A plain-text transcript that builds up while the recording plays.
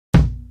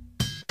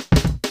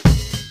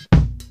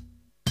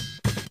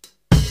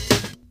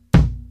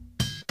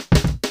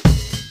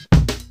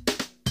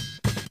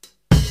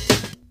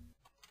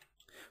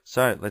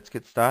So let's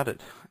get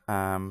started.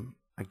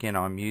 Again,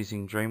 I'm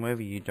using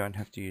Dreamweaver. You don't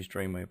have to use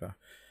Dreamweaver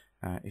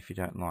if you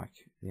don't like.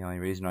 The only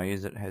reason I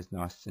use it has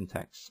nice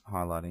syntax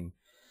highlighting.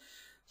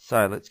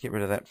 So let's get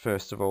rid of that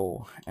first of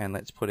all, and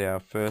let's put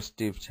our first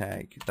div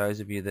tag. Those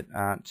of you that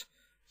aren't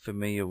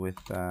familiar with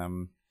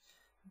div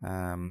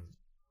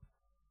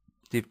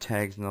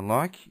tags and the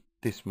like,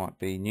 this might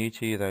be new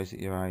to you. Those that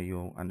you are,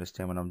 you'll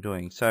understand what I'm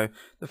doing. So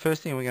the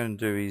first thing we're going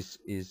to do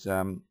is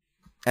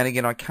and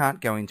again, I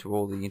can't go into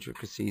all the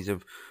intricacies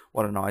of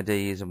what an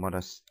ID is and what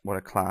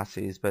a class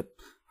is, but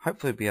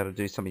hopefully be able to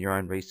do some of your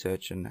own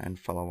research and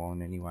follow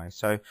on anyway.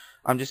 So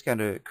I'm just going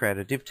to create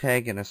a div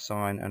tag and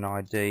assign an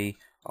ID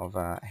of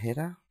a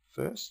header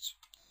first,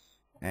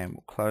 and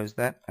we'll close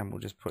that, and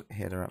we'll just put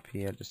header up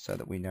here just so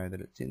that we know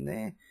that it's in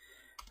there.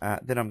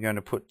 Then I'm going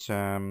to put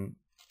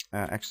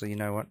actually, you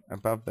know what,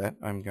 above that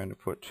I'm going to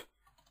put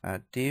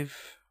div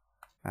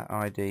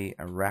ID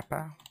a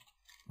wrapper.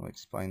 I'll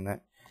explain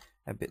that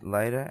a bit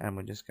later, and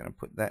we're just going to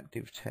put that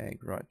div tag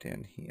right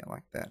down here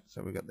like that.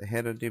 So we've got the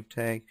header div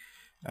tag.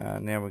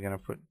 Now we're going to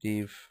put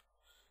div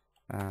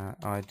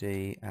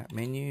ID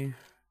menu.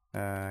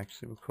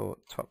 Actually, we'll call it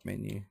top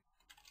menu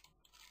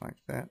like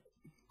that,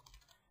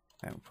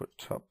 and we'll put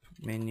top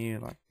menu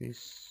like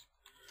this.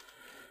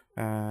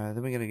 Then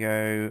we're going to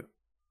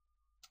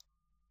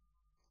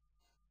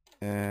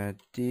go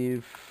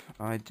div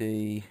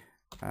ID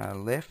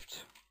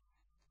left,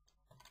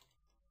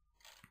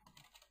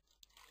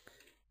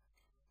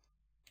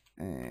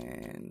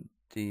 and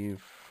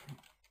div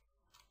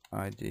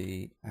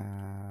ID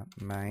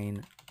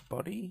main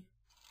body,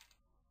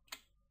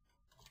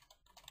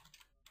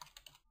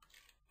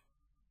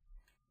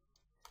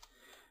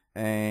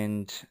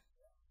 and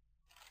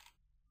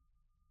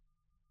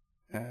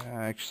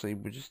actually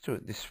we'll just do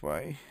it this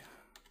way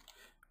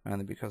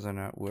only because I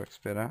know it works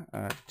better.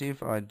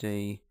 Div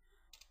ID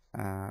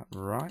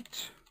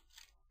right,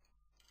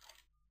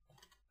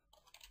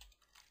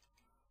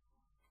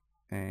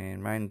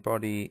 and main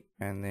body,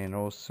 and then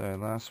also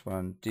last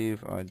one,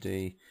 div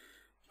ID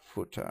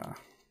footer.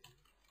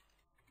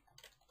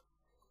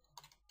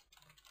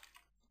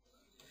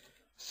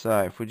 So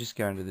if we just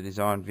go into the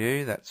design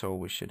view, that's all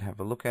we should have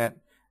a look at.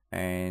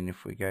 And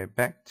if we go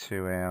back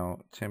to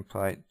our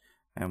template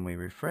and we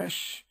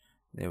refresh,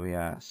 there we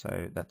are.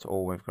 So that's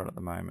all we've got at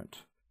the moment.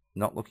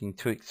 Not looking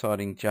too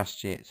exciting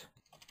just yet.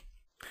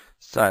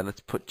 So let's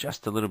put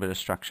just a little bit of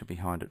structure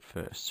behind it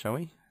first, shall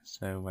we?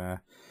 So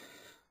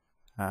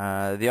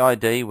the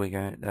ID,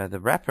 the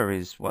wrapper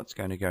is what's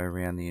going to go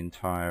around the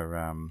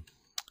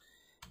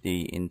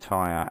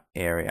entire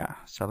area.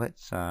 So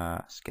let's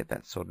get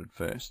that sorted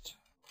first.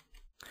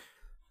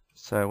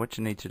 So what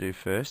you need to do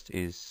first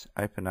is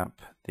open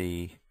up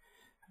the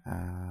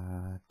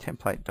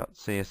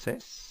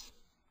template.css,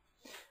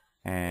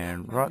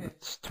 and right at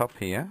the top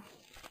here,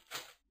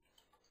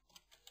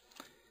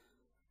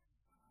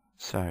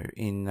 so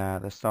in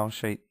the style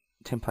sheet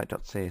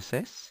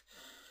template.css,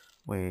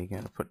 we're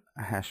going to put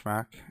a hash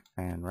mark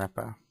and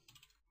wrapper,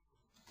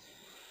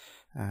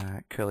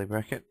 curly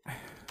bracket,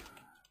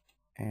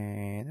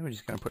 and then we're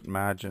just going to put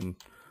margin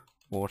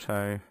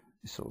auto.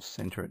 This will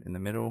center it in the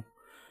middle,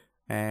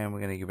 and we're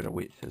going to give it a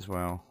width as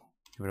well.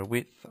 Give it a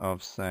width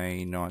of,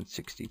 say,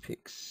 960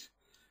 pixels.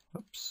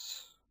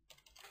 Oops.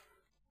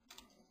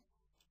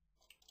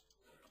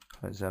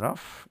 Close that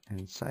off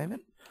and save it.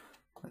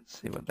 Let's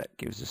see what that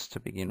gives us to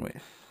begin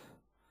with.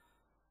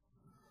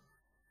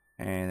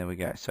 And there we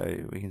go. So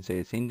we can see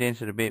it's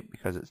indented a bit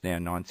because it's now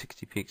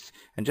 960 pixels.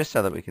 And just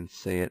so that we can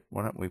see it,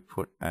 why don't we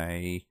put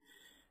a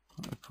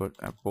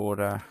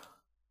border,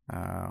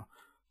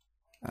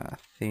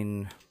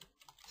 thin,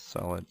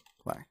 solid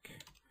black,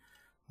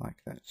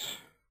 like that.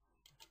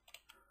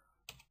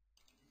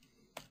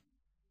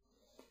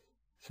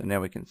 So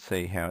now we can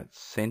see how it's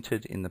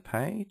centered in the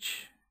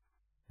page.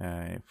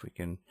 If we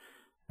can,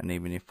 and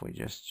even if we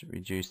just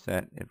reduce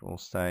that, it will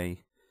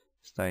stay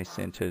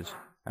centered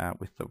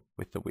with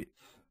the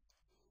width.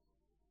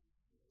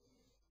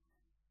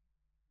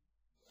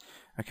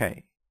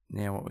 Okay,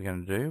 now what we're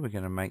going to do, we're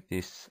going to make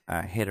this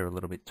header a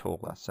little bit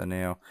taller. So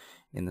now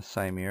in the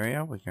same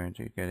area, we're going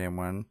to go down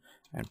one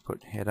and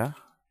put header,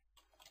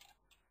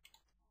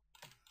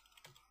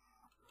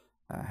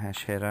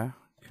 hash header,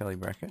 curly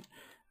bracket,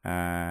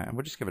 and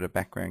we'll just give it a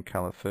background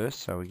color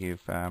first. So we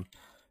give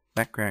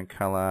background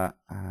color,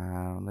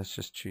 let's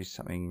just choose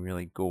something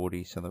really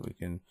gaudy so that we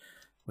can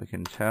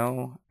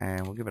tell,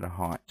 and we'll give it a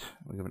height.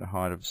 We'll give it a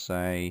height of,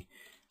 say,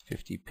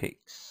 50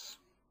 pixels.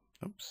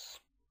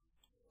 Oops.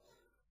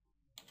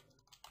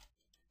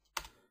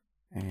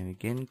 And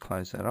again,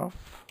 close that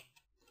off.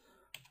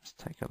 Let's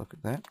take a look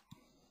at that.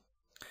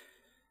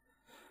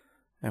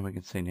 And we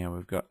can see now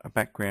we've got a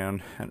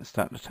background and it's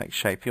starting to take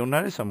shape. You'll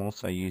notice I'm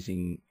also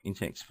using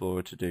Internet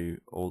Explorer to do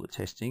all the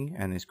testing,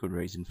 and there's good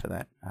reason for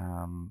that.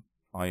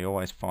 I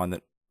always find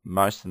that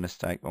most of the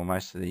mistake or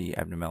most of the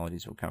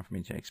abnormalities will come from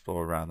Internet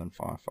Explorer rather than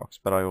Firefox,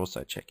 but I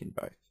also check in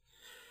both.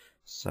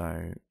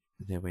 So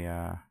there we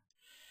are.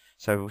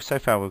 So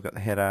far we've got the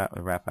header,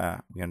 the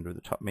wrapper. We're going to do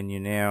the top menu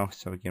now.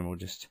 So again, we'll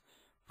just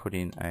put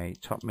in a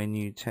top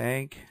menu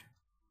tag,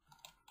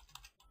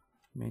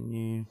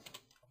 menu,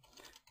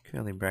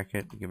 curly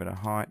bracket, give it a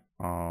height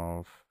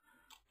of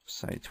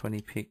say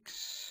 20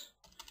 pixels.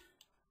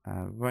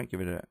 We won't give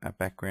it a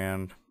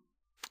background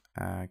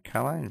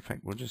color. In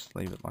fact, we'll just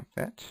leave it like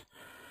that.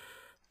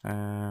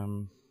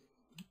 And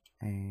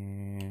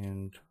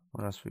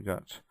what else we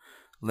got?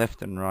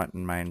 Left and right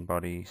and main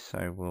body.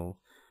 So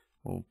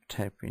we'll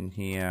tap in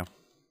here,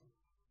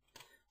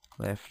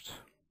 left.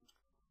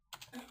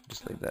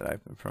 Just leave that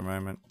open for a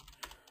moment.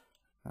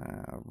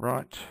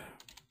 Right.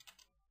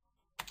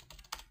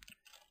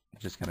 I'm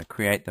just going to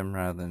create them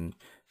rather than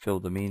fill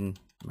them in.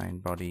 Main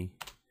body.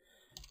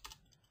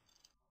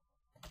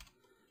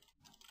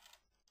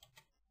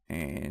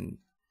 And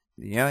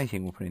the only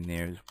thing we'll put in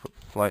there is put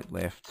float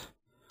left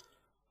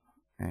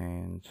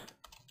and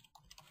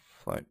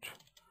float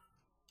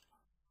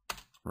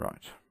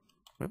right.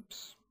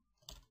 Whoops.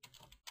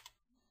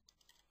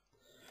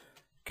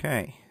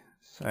 Okay,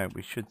 so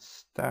we should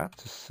start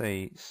to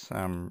see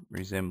some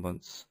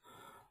resemblance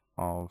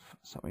of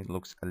something that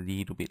looks a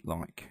little bit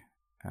like.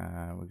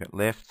 We've got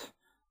left,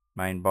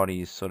 main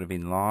body is sort of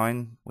in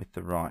line with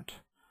the right.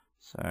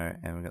 So,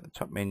 and we've got the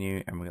top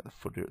menu and we've got the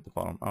footer at the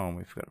bottom. Oh, and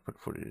we forgot to put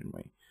footer, didn't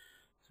we?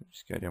 So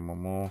just go down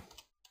one more.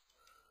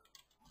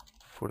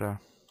 Footer.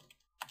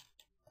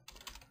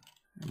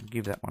 And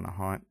give that one a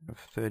height of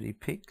 30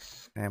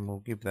 pixels. And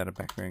we'll give that a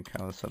background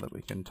color so that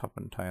we can top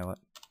and tail it.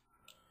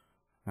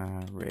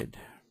 Red.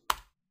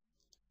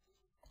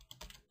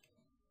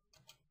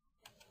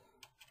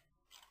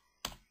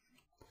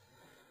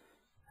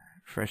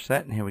 Refresh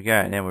that and here we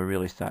go. Now we're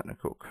really starting to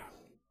cook.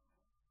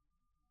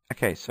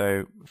 Okay,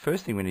 so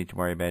first thing we need to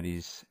worry about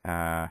is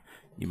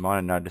you might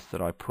have noticed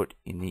that I put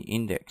in the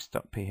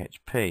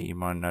index.php, you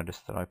might have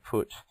noticed that I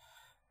put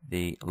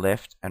the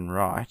left and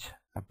right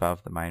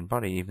above the main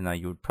body, even though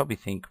you would probably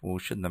think, well,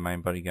 shouldn't the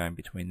main body go in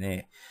between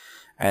there?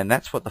 And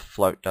that's what the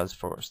float does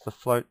for us. The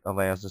float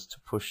allows us to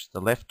push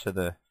the left to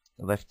the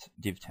left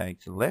div tag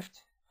to the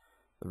left,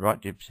 the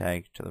right div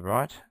tag to the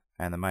right,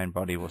 and the main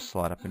body will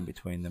slide up in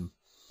between them.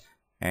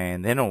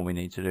 And then all we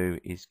need to do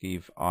is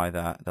give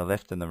either the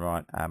left and the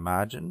right a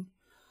margin,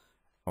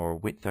 or a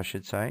width I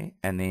should say,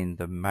 and then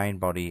the main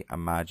body a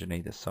margin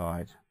either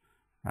side.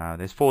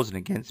 There's fors and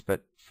against,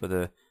 but for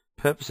the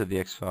purpose of the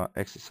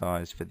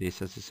exercise for this,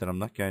 as I said, I'm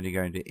not going to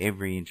go into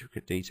every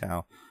intricate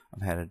detail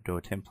of how to do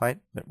a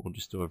template, but we'll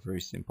just do a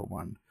very simple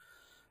one.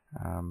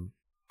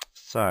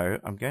 So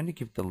I'm going to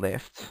give the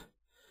left,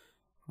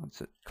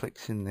 once it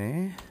clicks in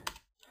there,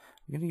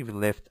 I'm going to give it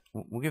left,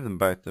 we'll give them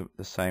both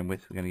the same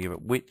width. We're going to give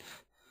it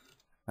width,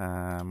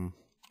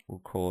 we'll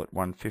call it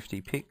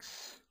 150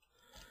 pixels,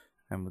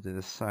 and we'll do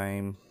the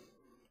same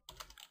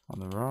on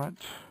the right.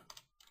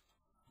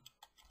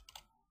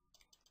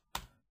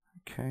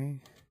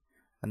 Okay,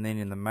 and then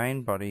in the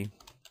main body,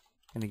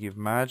 I'm going to give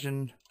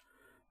margin,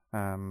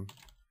 margin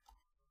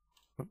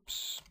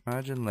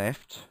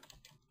left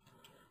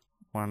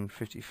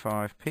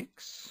 155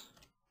 pixels,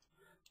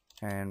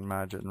 and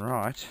margin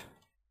right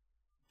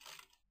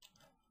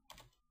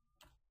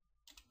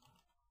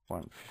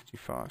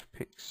 155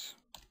 pixels.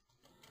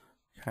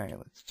 Okay,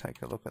 let's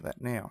take a look at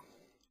that now.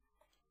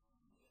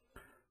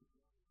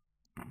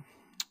 Did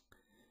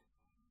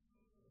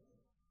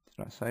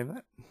I save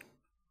that?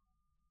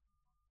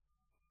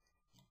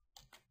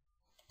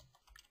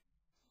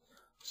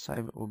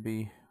 Save it would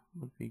be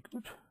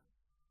good.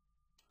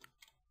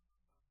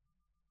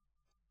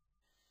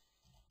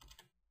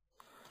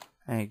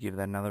 And give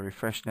that another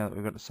refresh now that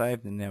we've got it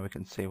saved, and now we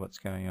can see what's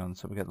going on.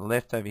 So we've got the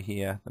left over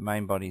here, the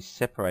main body's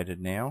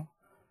separated now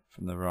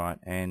from the right,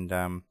 and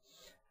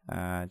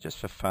just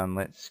for fun,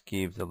 let's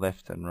give the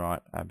left and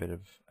right a bit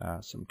of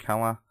some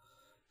color.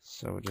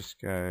 So we'll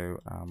just go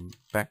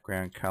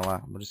background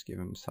color. We'll just give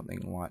them something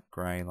light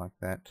grey like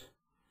that.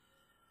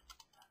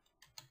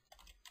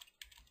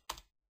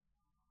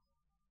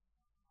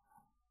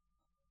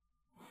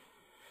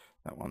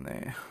 That one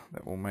there,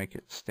 that will make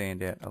it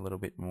stand out a little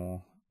bit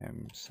more.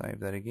 And save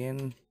that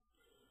again.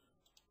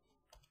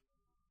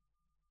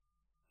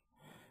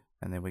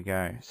 And there we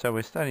go. So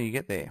we're starting to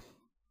get there.